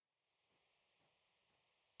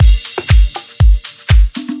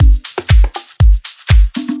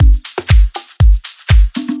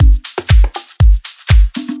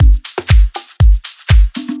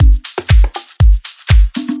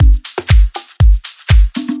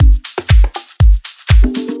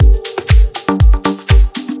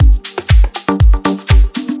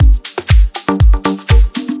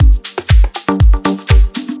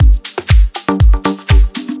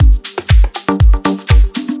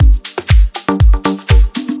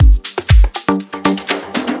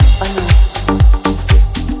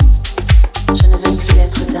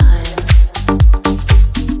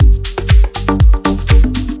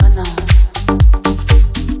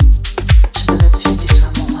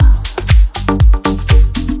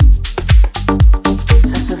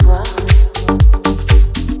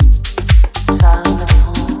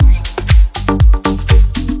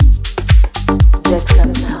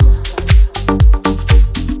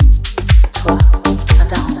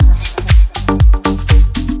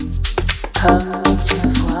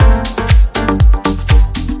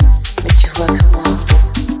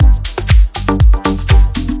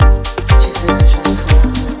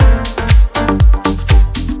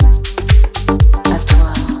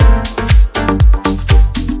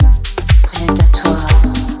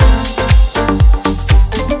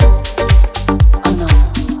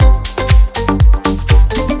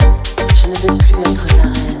ta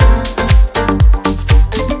reine.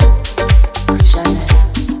 Plus jamais.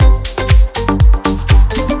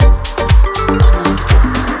 Oh non.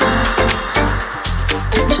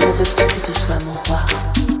 Je ne veux plus que tu sois mon roi.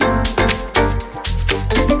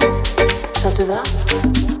 Ça te va?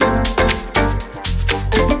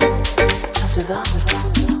 Ça te va?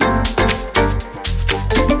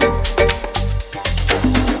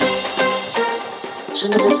 Je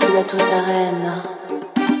ne veux plus être ta reine.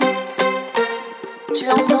 Tu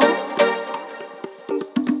entends?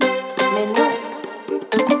 Mais non.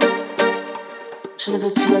 Je ne veux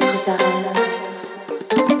plus être ta reine.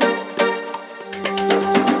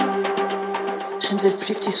 Je ne veux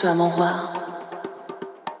plus que tu sois mon roi.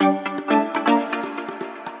 Je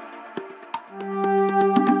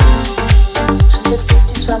ne veux plus que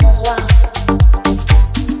tu sois mon roi.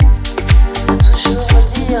 À toujours me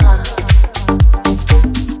dire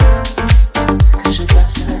ce que je dois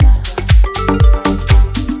faire.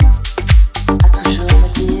 À toujours me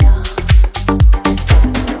dire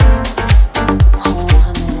prendre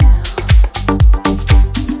un air.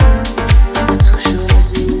 À toujours me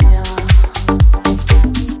dire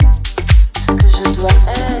ce que je dois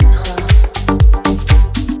être.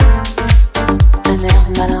 Un air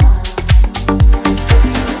malin,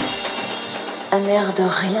 un air de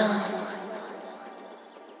rien.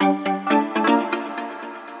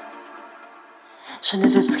 Je ne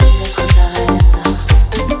veux plus.